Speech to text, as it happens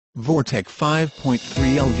Vortec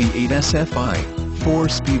 5.3L V8 SFI,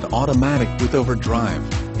 4-speed automatic with overdrive,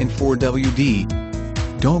 and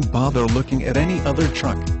 4WD. Don't bother looking at any other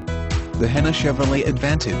truck. The Henna Chevrolet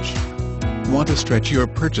Advantage. Want to stretch your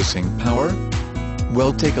purchasing power?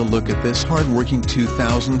 Well, take a look at this hard-working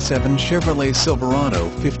 2007 Chevrolet Silverado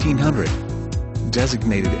 1500.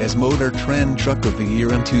 Designated as Motor Trend Truck of the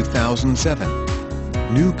Year in 2007.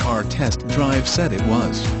 New Car Test Drive said it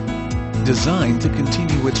was designed to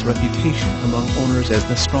continue its reputation among owners as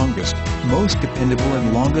the strongest, most dependable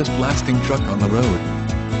and longest-lasting truck on the road.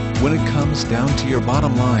 When it comes down to your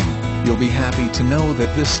bottom line, you'll be happy to know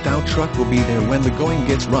that this stout truck will be there when the going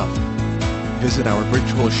gets rough. Visit our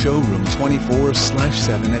virtual showroom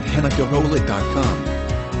 24/7 at hennachevrolet.com.